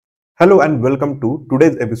Hello and welcome to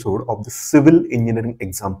today's episode of the Civil Engineering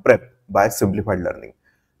Exam Prep by Simplified Learning.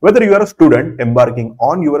 Whether you are a student embarking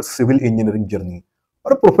on your civil engineering journey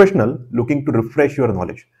or a professional looking to refresh your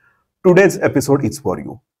knowledge, today's episode is for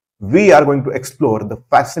you. We are going to explore the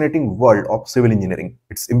fascinating world of civil engineering,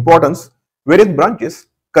 its importance, various branches,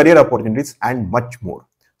 career opportunities, and much more.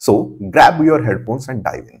 So grab your headphones and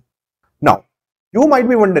dive in. Now, you might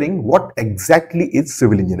be wondering what exactly is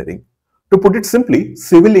civil engineering. To put it simply,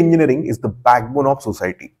 civil engineering is the backbone of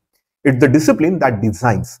society. It's the discipline that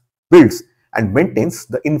designs, builds, and maintains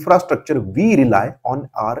the infrastructure we rely on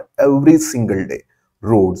our every single day.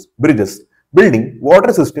 Roads, bridges, building,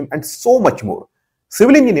 water system, and so much more.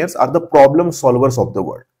 Civil engineers are the problem solvers of the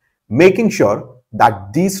world, making sure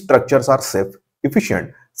that these structures are safe,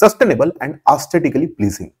 efficient, sustainable, and aesthetically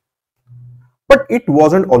pleasing. But it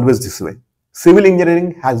wasn't always this way. Civil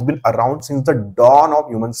engineering has been around since the dawn of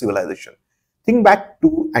human civilization. Think back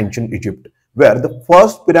to ancient Egypt, where the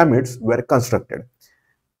first pyramids were constructed.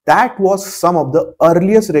 That was some of the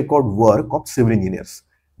earliest record work of civil engineers,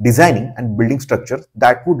 designing and building structures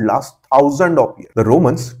that would last thousands of years. The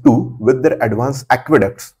Romans, too, with their advanced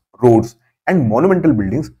aqueducts, roads, and monumental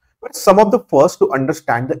buildings, were some of the first to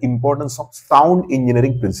understand the importance of sound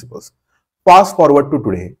engineering principles. Fast forward to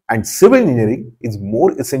today, and civil engineering is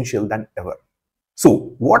more essential than ever.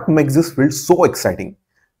 So, what makes this field so exciting?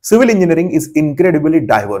 Civil engineering is incredibly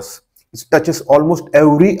diverse. It touches almost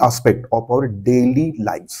every aspect of our daily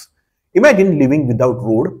lives. Imagine living without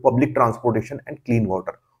road, public transportation, and clean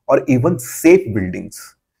water, or even safe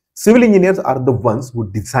buildings. Civil engineers are the ones who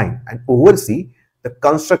design and oversee the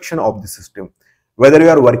construction of the system. Whether you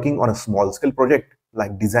are working on a small scale project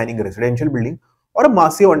like designing a residential building or a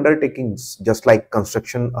massive undertakings just like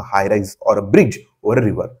construction a high rise or a bridge over a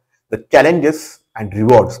river, the challenges and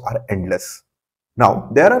rewards are endless. Now,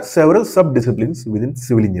 there are several sub-disciplines within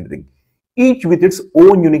civil engineering, each with its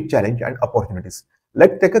own unique challenge and opportunities.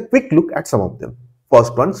 Let's take a quick look at some of them.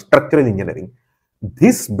 First one, structural engineering.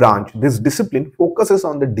 This discipline focuses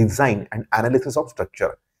on the design and analysis of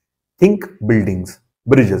structure. Think buildings,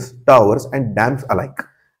 bridges, towers, and dams alike.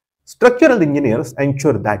 Structural engineers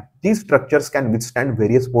ensure that these structures can withstand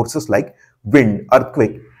various forces like wind,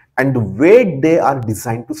 earthquake, and the weight they are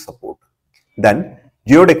designed to support. Then,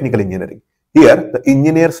 geotechnical engineering. Here, the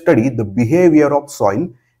engineers study the behavior of soil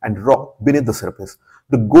and rock beneath the surface.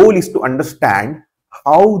 The goal is to understand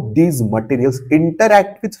how these materials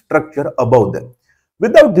interact with structure above them.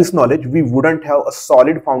 Without this knowledge, we wouldn't have a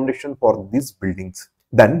solid foundation for these buildings.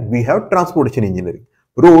 Then we have transportation engineering.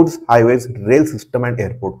 Roads, highways, rail system, and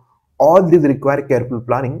airport. All these require careful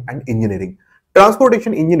planning and engineering.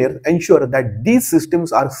 Transportation engineers ensure that these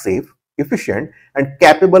systems are safe, efficient, and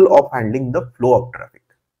capable of handling the flow of traffic.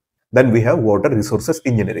 Then we have water resources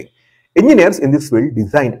engineering. Engineers in this field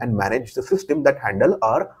design and manage the system that handle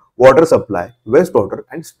our water supply, wastewater,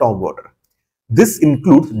 and stormwater. This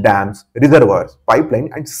includes dams, reservoirs, pipeline,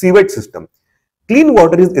 and sewage system. Clean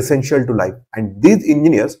water is essential to life, and these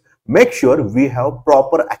engineers make sure we have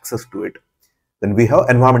proper access to it. Then we have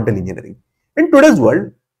environmental engineering. In today's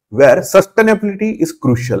world, where sustainability is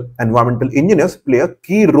crucial, environmental engineers play a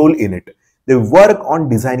key role in it. They work on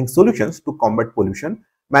designing solutions to combat pollution,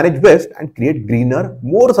 manage waste, and create greener,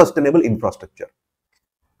 more sustainable infrastructure.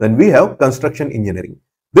 Then we have construction engineering.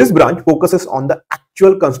 This branch focuses on the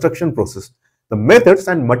actual construction process, the methods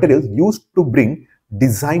and materials used to bring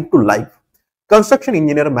design to life. Construction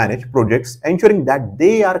engineers manage projects ensuring that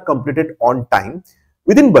they are completed on time,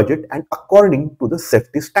 within budget, and according to the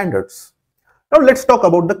safety standards. Now let's talk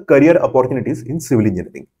about the career opportunities in civil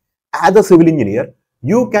engineering. As a civil engineer,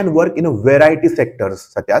 you can work in a variety of sectors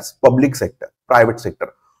such as public sector, private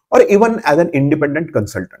sector, or even as an independent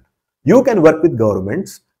consultant. You can work with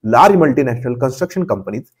governments, large multinational construction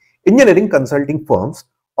companies, engineering consulting firms,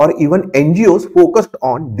 or even NGOs focused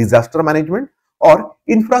on disaster management or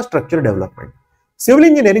infrastructure development. Civil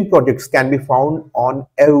engineering projects can be found on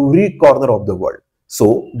every corner of the world.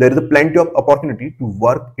 So, there is plenty of opportunity to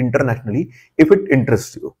work internationally if it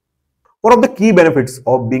interests you. One of the key benefits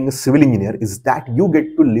of being a civil engineer is that you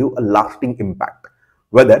get to leave a lasting impact.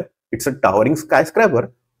 Whether it's a towering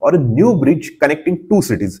skyscraper, or a new bridge connecting two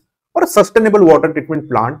cities, or a sustainable water treatment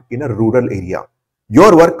plant in a rural area,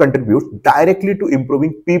 your work contributes directly to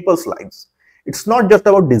improving people's lives. It's not just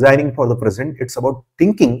about designing for the present, it's about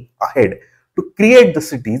thinking ahead to create the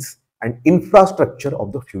cities and infrastructure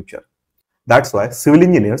of the future. That's why civil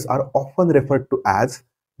engineers are often referred to as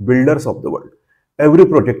builders of the world. Every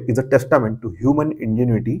project is a testament to human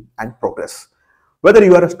ingenuity and progress. Whether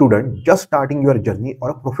you are a student just starting your journey or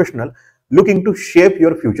a professional looking to shape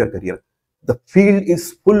your future career, the field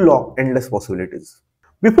is full of endless possibilities.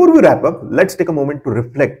 Before we wrap up, let's take a moment to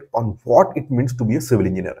reflect on what it means to be a civil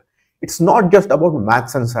engineer. It's not just about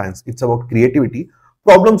maths and science, it's about creativity,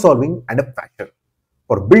 problem solving, and a passion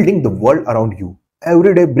for building the world around you.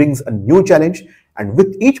 Every day brings a new challenge, and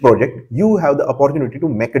with each project, you have the opportunity to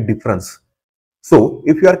make a difference. So,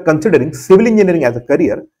 if you are considering civil engineering as a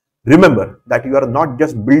career, remember that you are not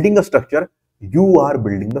just building a structure, you are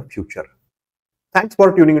building the future. Thanks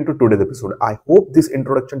for tuning into today's episode. I hope this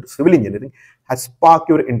introduction to civil engineering has sparked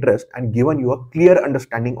your interest and given you a clear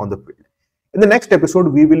understanding on the field. In the next episode,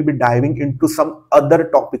 we will be diving into some other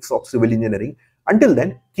topics of civil engineering. Until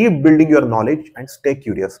then, keep building your knowledge and stay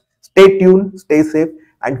curious. Stay tuned, stay safe,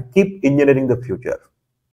 and keep engineering the future.